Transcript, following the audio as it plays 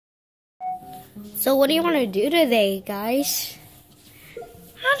So what do you want to do today, guys?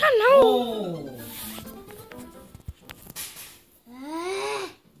 I don't know.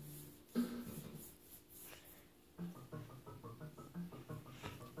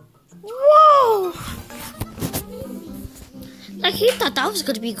 Whoa! Like he thought that was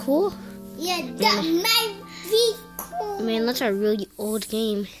gonna be cool. Yeah, that might be cool. Man, that's a really old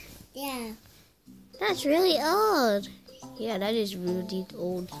game. Yeah. That's really old. Yeah, that is really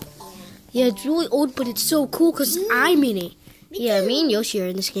old. Yeah, it's really old, but it's so cool because I'm in it. Yeah, me and Yoshi are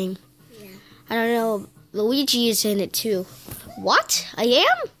in this game. Yeah. I don't know. Luigi is in it too. What? I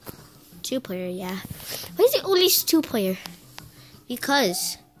am? 2-player, yeah. Why is it only 2-player?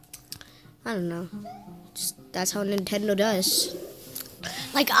 Because, I don't know. Just, that's how Nintendo does.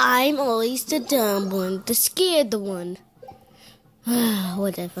 Like, I'm always the dumb one, the scared one.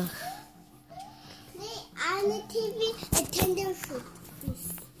 Whatever. On the TV, Nintendo food.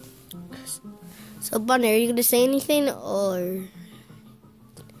 So, Bunny, are you going to say anything, or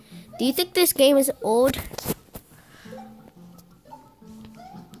do you think this game is old?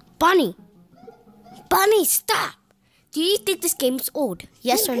 Bunny! Bunny, stop! Do you think this game is old?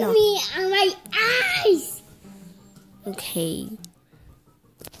 Yes or no? Look at me on my eyes! Okay.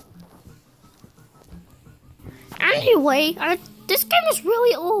 Anyway, this game is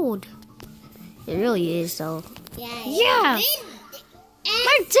really old. It really is, though. Yeah.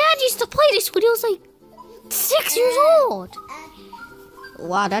 My dad used to play this when he was like 6 years old.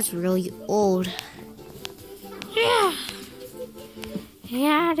 Wow, that's really old. Yeah.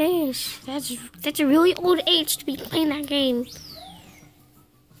 Yeah, it is. That's a really old age to be playing that game.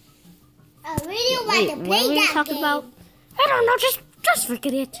 I really want to play what were you that talking game. about? I don't know, just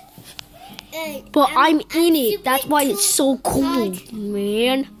forget it. But I'm in it. That's why it's so cool,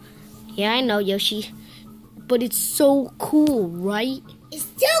 man. Yeah, I know, Yoshi. But it's so cool, right? It's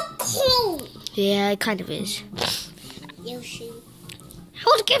so cool. Yeah, it kind of is. Yoshi. I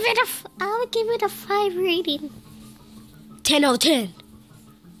would give it a 5 rating. 10 out of 10.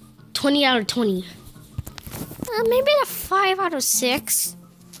 20 out of 20. Maybe a 5 out of 6.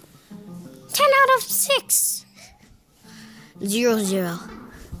 10 out of 6. 0.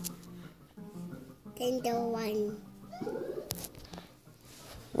 10 to 1.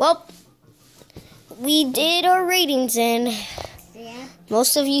 Well, we did our ratings, and Yeah.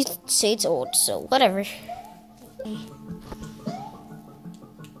 most of you say it's old, so whatever.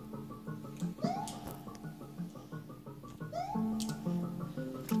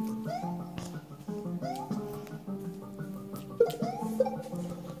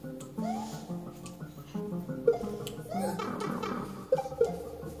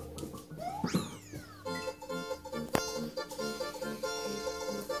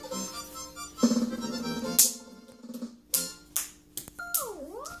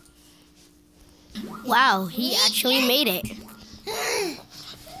 Wow, he actually made it.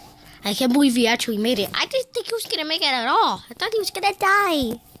 I can't believe he actually made it. I didn't think he was gonna make it at all. I thought he was gonna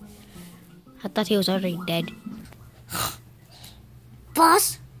die. I thought he was already dead.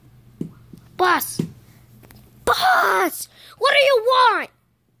 Boss? Boss? Boss! What do you want?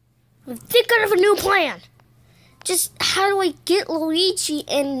 I'm thinking of a new plan. Just how do I get Luigi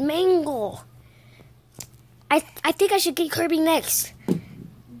and Mangle? I think I should get Kirby next.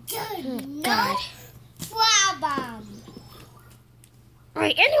 Good. God. Problem.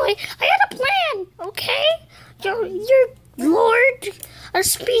 Alright, anyway, I had a plan, okay? Your Lord of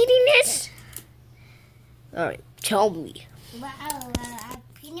Speediness. Alright, tell me. Wow, I'm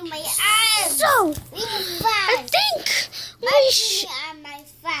peeing my eyes. So, Fast. I think we should... on my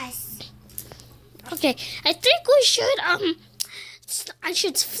face. Okay, I think we should, I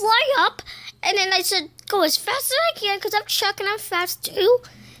should fly up, and then I should go as fast as I can, because I'm chucking out fast too.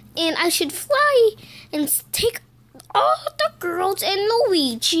 And I should fly and take all the girls and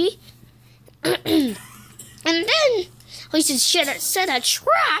Luigi. And then we should set a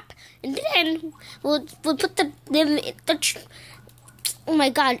trap. And then we'll put oh my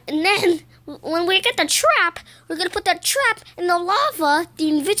god. And then when we get the trap, we're going to put the trap in the lava, the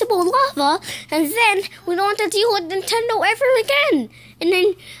invisible lava. And then we don't have to deal with Nintendo ever again. And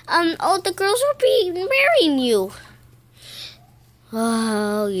then all the girls will be marrying you.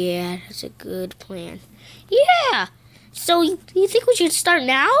 Oh, yeah, that's a good plan. Yeah! So, you think we should start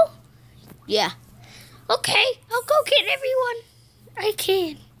now? Yeah. Okay, I'll go get everyone I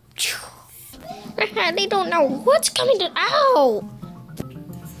can. They don't know what's coming to... Ow!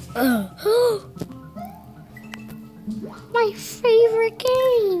 My favorite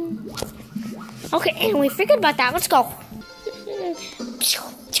game. Okay, anyway, forget about that. Let's go.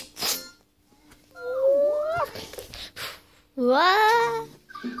 What?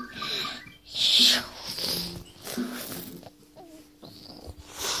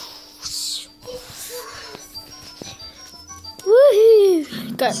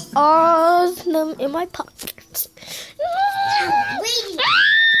 got all of them in my pockets.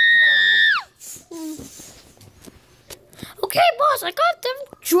 Okay, boss, I got them.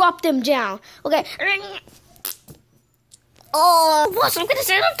 Drop them down. Okay. Oh, boss, I'm gonna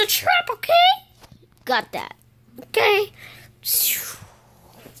set up the trap, okay? Got that. Okay.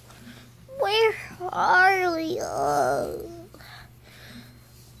 Where are we?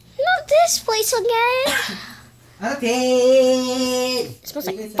 Not this place again. Okay. It smells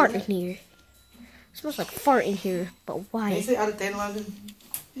like fart in here. It smells like fart in here, but why? Can you say out of 10, Logan?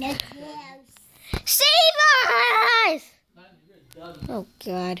 Save us! Oh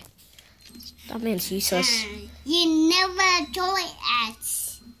God, that man's useless. You never join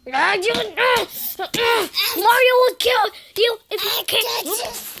us. Mario will kill you if you can't.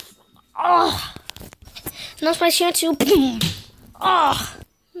 Oh, now's my chance to. Oh.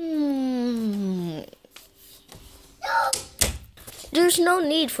 There's no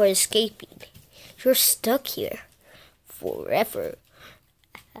need for escaping. You're stuck here forever.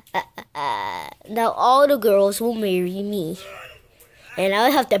 Now all the girls will marry me. And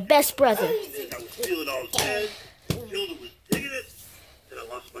I'll have the best brother. I'm feeling all dead. Hilda was digging it, and I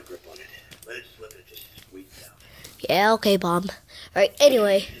lost my grip on it. Let it slip and it just squeaked out. Yeah, okay, Bomb. Alright,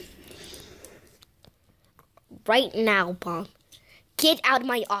 anyway. Right now, Bomb. Get out of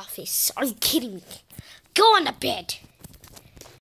my office. Are you kidding me? Go on the bed.